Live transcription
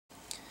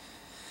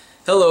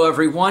Hello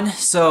everyone.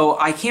 So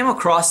I came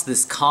across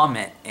this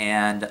comment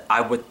and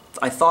I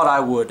thought I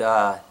would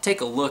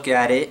take a look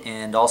at it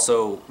and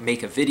also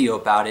make a video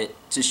about it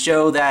to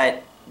show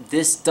that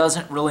this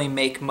doesn't really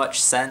make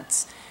much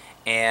sense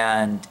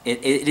and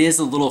it is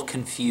a little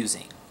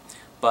confusing.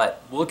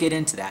 But we'll get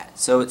into that.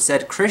 So it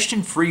said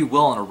Christian free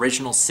will and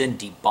original sin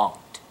debunked.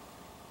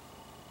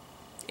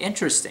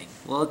 Interesting.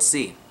 Well, let's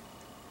see.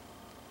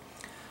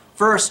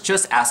 First,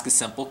 just ask a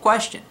simple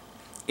question.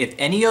 If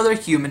any other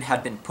human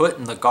had been put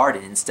in the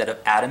garden instead of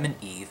Adam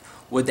and Eve,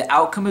 would the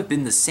outcome have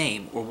been the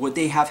same, or would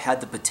they have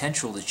had the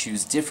potential to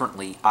choose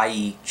differently,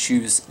 i.e.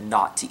 choose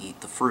not to eat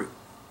the fruit?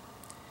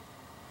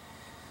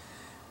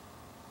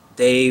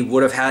 They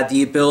would have had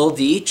the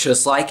ability,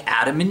 just like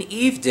Adam and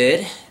Eve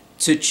did,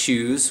 to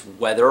choose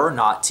whether or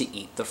not to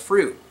eat the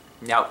fruit.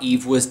 Now,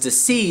 Eve was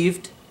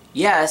deceived,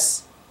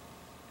 yes.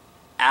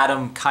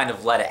 Adam kind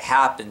of let it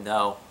happen,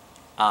 though,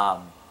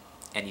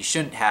 and he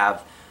shouldn't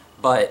have,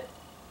 but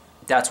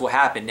that's what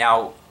happened.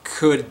 Now,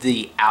 could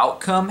the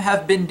outcome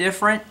have been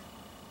different?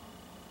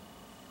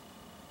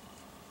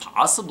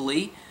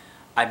 Possibly.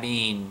 I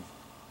mean,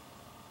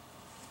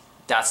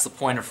 that's the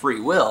point of free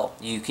will.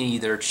 You can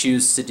either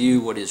choose to do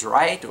what is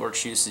right or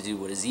choose to do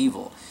what is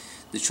evil.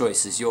 The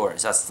choice is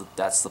yours.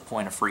 That's the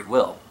point of free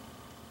will.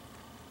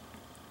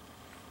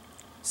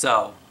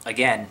 So,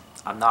 again,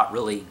 I'm not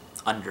really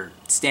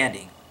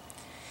understanding.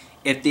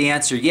 If the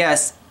answer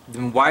yes,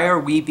 then why are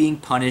we being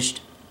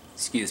punished?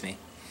 Excuse me.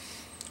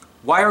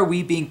 Why are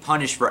we being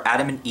punished for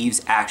Adam and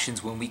Eve's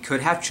actions when we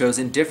could have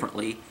chosen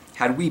differently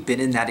had we been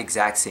in that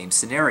exact same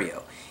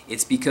scenario?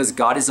 It's because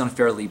God is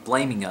unfairly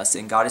blaming us,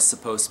 and God is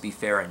supposed to be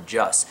fair and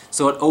just.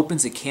 So it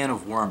opens a can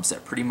of worms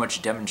that pretty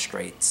much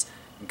demonstrates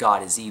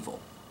God is evil.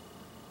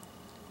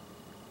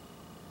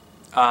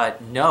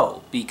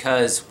 No,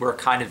 because we're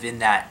kind of in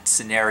that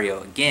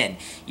scenario again.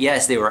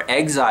 Yes, they were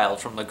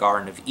exiled from the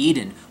Garden of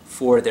Eden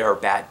for their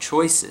bad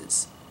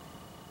choices.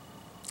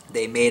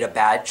 They made a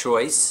bad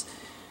choice,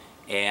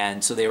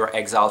 and so they were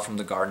exiled from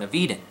the Garden of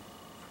Eden.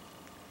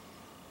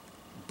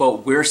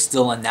 But we're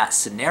still in that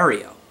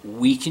scenario.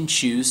 We can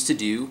choose to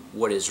do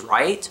what is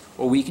right,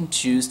 or we can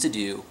choose to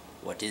do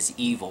what is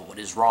evil, what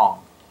is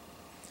wrong.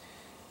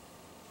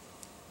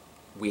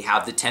 We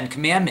have the 10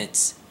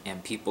 Commandments,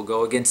 and people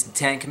go against the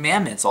 10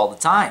 Commandments all the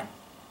time.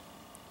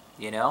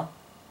 You know?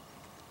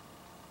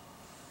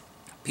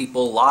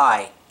 People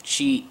lie,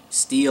 cheat,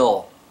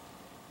 steal.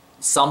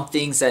 Some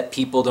things that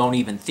people don't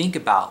even think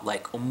about,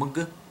 like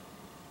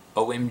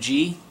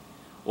OMG,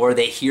 or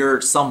they hear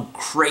some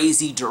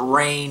crazy,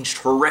 deranged,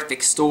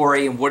 horrific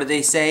story, and what do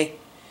they say?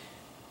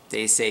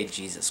 They say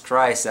Jesus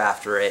Christ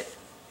after it.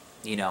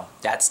 You know,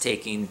 that's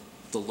taking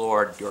the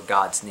Lord, your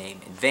God's name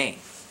in vain.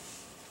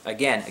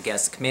 Again,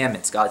 against the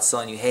commandments. God's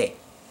telling you, hey,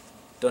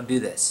 don't do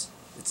this.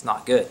 It's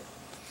not good.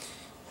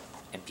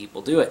 And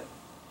people do it.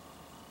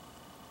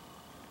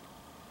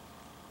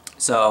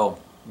 So,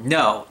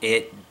 no,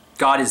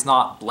 God is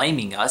not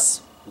blaming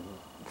us.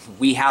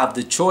 We have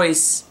the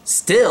choice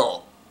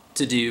still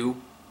to do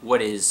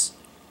what is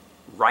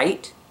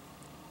right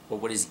or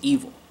what is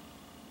evil.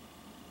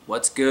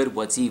 What's good,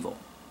 what's evil.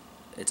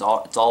 It's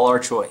all our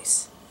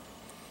choice.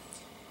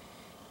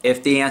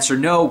 If they answer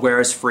no, where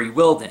is free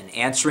will then?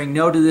 Answering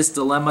no to this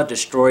dilemma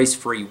destroys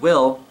free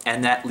will,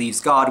 and that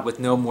leaves God with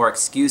no more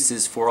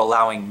excuses for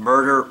allowing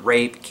murder,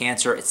 rape,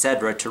 cancer,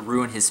 etc. to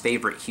ruin his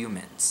favorite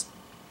humans.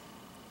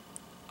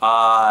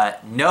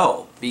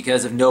 No,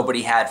 because if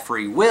nobody had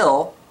free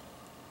will,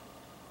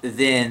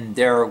 then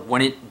there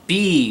wouldn't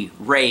be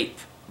rape,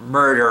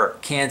 murder,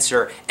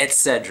 cancer,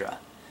 etc.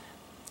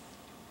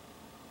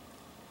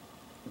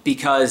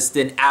 Because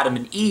then Adam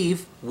and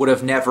Eve would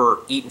have never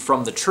eaten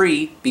from the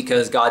tree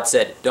because God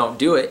said don't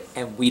do it,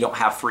 and we don't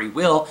have free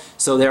will,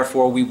 so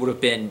therefore we would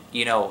have been,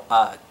 you know,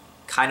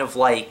 kind of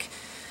like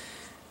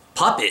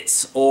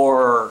puppets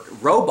or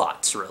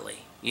robots, really,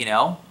 you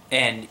know?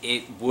 And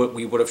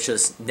we would have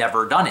just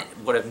never done it.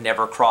 It would have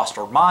never crossed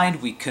our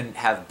mind. We couldn't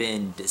have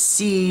been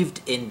deceived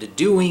into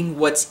doing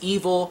what's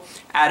evil.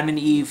 Adam and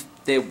Eve,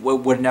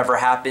 would have never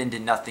happened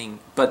and nothing.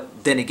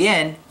 But then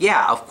again,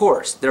 yeah, of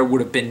course, there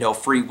would have been no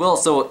free will.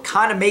 So it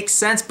kind of makes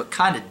sense, but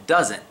kind of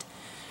doesn't,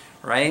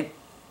 right?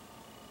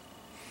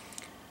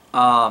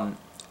 The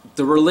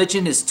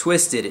religion is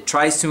twisted. It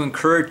tries to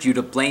encourage you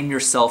to blame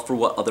yourself for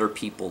what other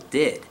people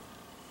did.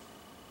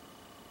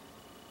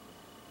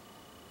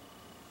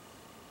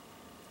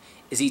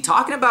 Is he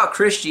talking about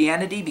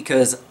Christianity?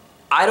 Because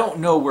I don't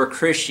know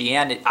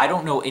I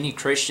don't know any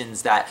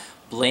Christians that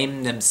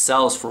blame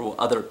themselves for what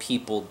other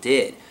people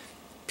did.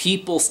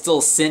 People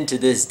still sin to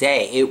this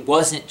day. It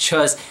wasn't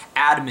just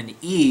Adam and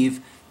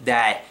Eve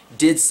that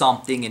did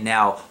something and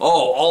now,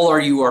 oh, all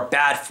of you are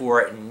bad for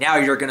it and now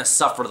you're going to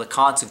suffer the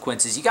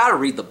consequences. You got to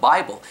read the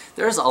Bible.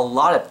 There's a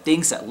lot of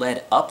things that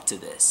led up to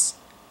this.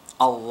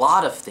 A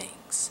lot of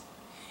things.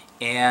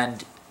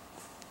 And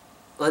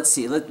let's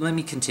see, let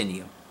me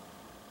continue.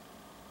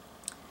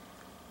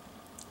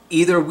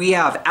 Either we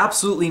have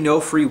absolutely no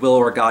free will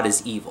or God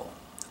is evil.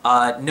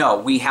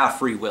 No, we have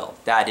free will.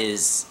 That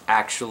is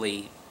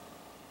actually,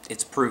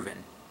 it's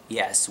proven.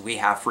 Yes, we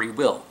have free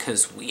will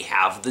because we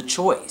have the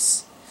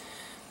choice.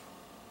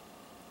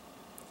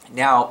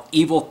 Now,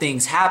 evil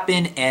things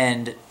happen,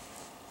 and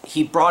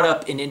he brought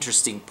up an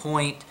interesting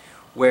point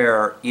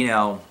where,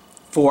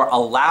 for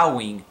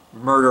allowing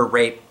murder,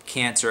 rape,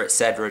 cancer,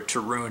 etc. to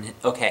ruin.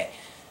 Okay,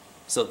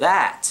 so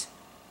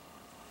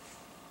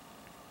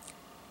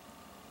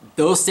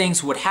those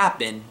things would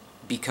happen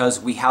because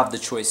we have the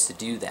choice to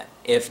do them.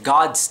 If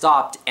God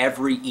stopped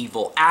every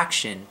evil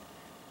action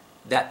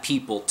that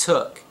people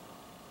took,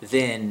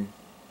 then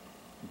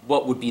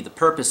what would be the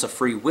purpose of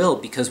free will?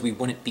 Because we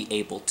wouldn't be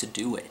able to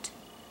do it.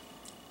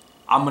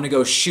 I'm going to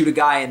go shoot a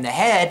guy in the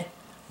head,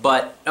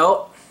 but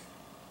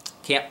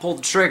can't pull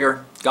the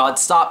trigger. God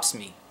stops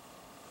me.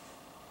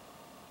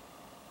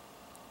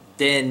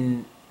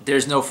 Then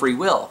there's no free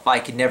will if I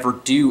could never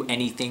do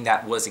anything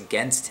that was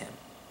against him.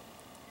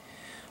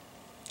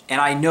 And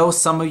I know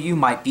some of you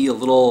might be a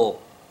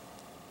little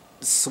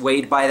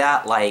swayed by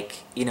that,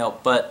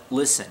 but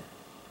listen,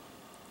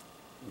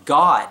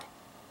 God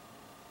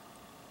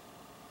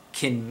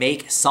can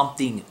make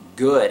something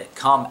good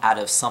come out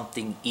of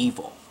something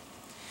evil.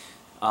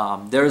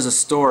 There's a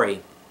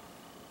story.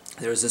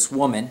 There's this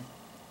woman,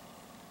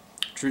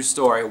 true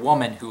story, a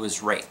woman who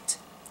was raped.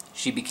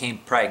 She became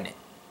pregnant,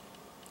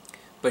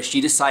 but she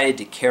decided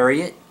to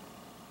carry it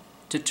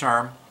to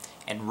term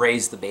and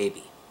raise the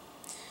baby.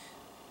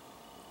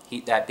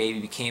 That baby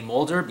became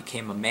older,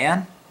 became a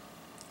man,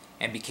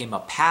 and became a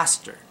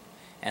pastor,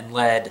 and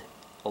led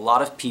a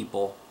lot of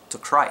people to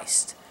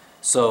Christ.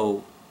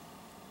 So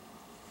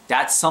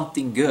that's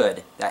something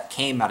good that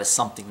came out of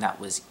something that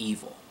was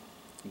evil.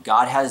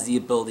 God has the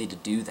ability to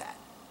do that.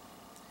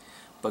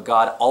 But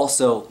God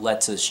also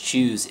lets us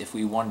choose if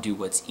we want to do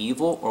what's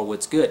evil or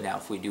what's good. Now,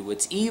 if we do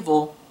what's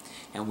evil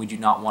and we do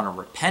not want to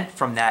repent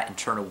from that and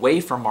turn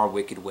away from our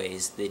wicked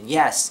ways, then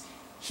yes,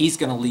 He's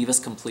going to leave us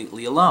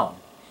completely alone.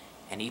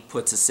 And He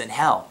puts us in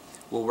hell,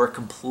 where we're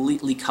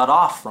completely cut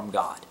off from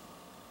God.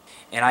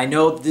 And I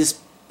know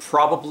this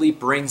probably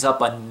brings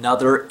up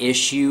another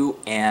issue,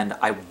 and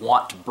I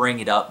want to bring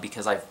it up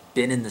because I've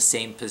been in the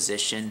same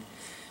position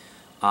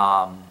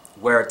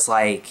where it's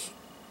like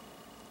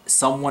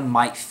someone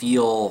might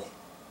feel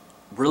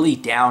really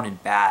down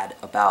and bad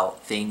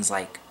about things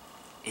like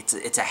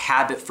it's a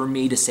habit for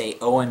me to say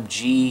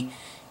OMG.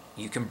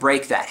 You can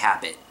break that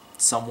habit.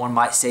 Someone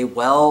might say,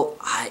 well,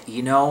 I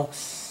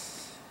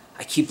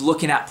keep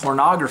looking at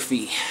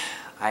pornography.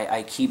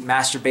 I keep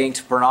masturbating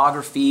to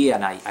pornography,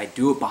 and I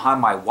do it behind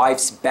my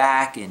wife's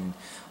back and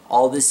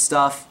all this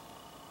stuff.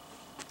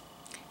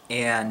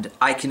 And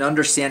I can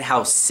understand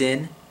how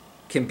sin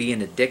can be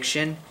an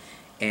addiction.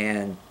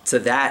 And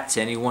to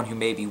anyone who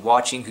may be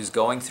watching who's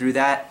going through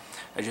that,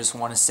 I just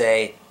want to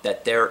say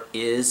that there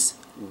is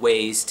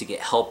ways to get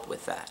help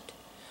with that.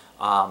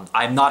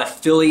 I'm not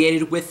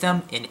affiliated with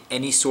them in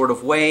any sort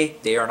of way.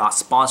 They are not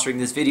sponsoring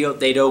this video.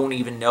 They don't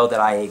even know that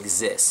I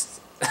exist.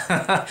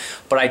 But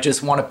I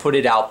just want to put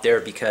it out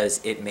there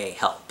because it may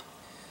help.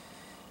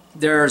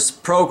 There's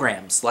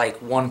programs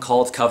like one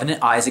called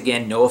Covenant Eyes.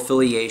 Again, no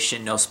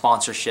affiliation, no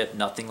sponsorship,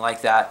 nothing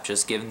like that.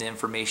 Just giving the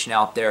information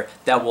out there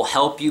that will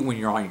help you when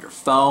you're on your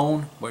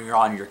phone, when you're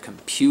on your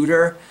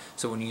computer.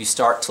 So when you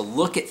start to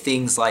look at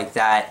things like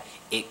that,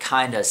 it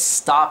kind of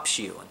stops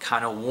you and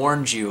kind of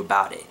warns you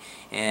about it.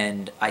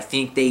 And I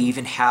think they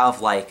even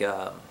have like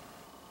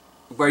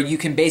where you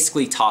can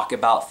basically talk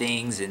about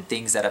things and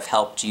things that have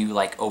helped you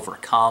like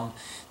overcome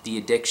the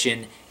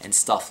addiction and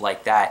stuff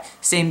like that.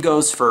 Same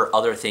goes for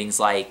other things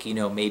like,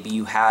 maybe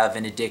you have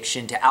an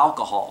addiction to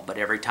alcohol, but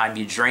every time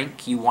you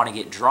drink, you want to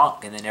get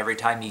drunk. And then every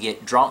time you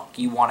get drunk,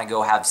 you want to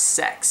go have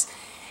sex.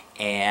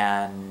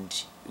 And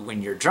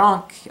when you're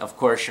drunk, of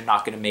course, you're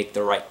not going to make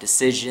the right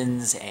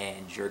decisions,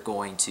 and you're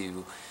going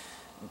to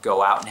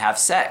go out and have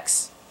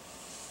sex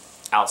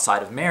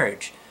outside of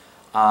marriage.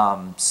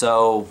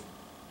 So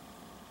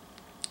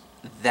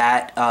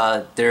that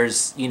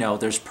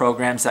there's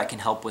programs that can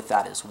help with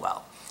that as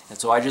well. And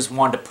so I just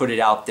wanted to put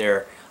it out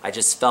there. I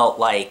just felt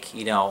like,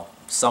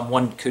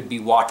 someone could be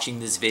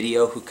watching this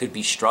video who could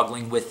be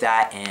struggling with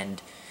that,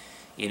 and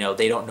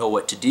they don't know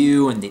what to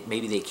do, and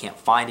maybe they can't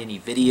find any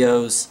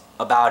videos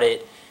about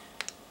it.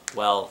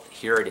 Well,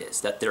 here it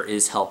is, that there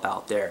is help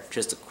out there.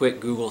 Just a quick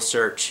Google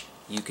search,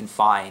 you can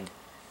find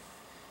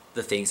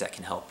the things that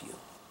can help you.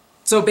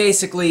 So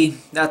basically,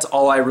 that's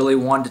all I really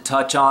wanted to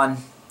touch on.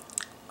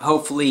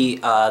 Hopefully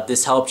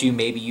this helped you.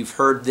 Maybe you've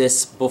heard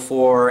this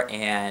before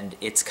and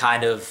it's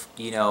kind of,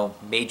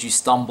 made you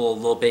stumble a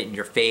little bit in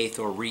your faith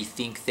or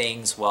rethink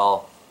things.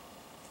 Well,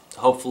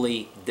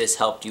 hopefully this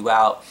helped you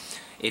out.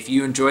 If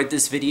you enjoyed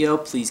this video,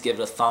 please give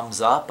it a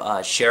thumbs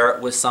up. Share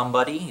it with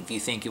somebody if you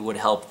think it would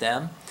help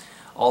them.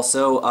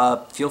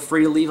 Also, feel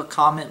free to leave a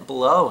comment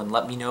below and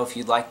let me know if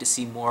you'd like to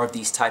see more of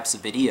these types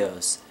of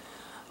videos.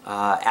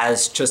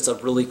 As just a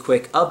really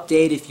quick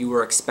update, if you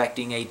were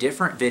expecting a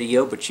different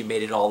video but you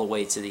made it all the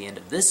way to the end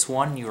of this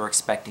one, you were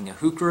expecting a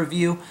hookah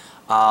review,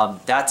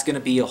 that's going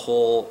to be a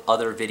whole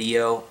other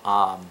video.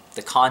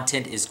 The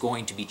content is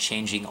going to be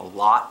changing a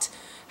lot.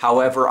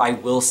 However, I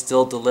will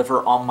still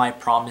deliver on my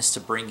promise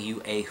to bring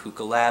you a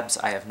Hookah Labs.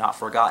 I have not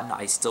forgotten.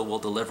 I still will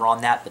deliver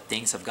on that, but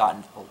things have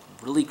gotten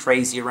really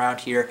crazy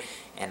around here,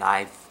 and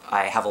I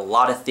have a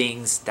lot of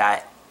things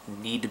that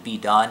need to be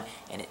done,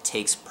 and it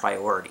takes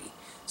priority.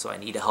 So I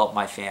need to help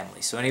my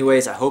family. So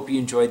anyways, I hope you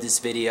enjoyed this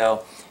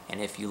video,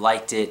 and if you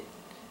liked it,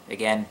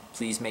 again,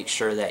 please make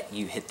sure that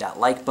you hit that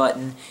like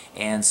button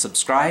and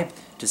subscribe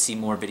to see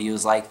more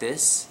videos like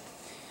this.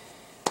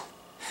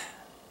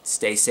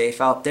 Stay safe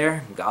out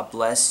there. God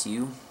bless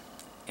you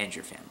and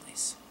your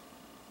families.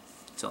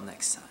 Till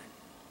next time.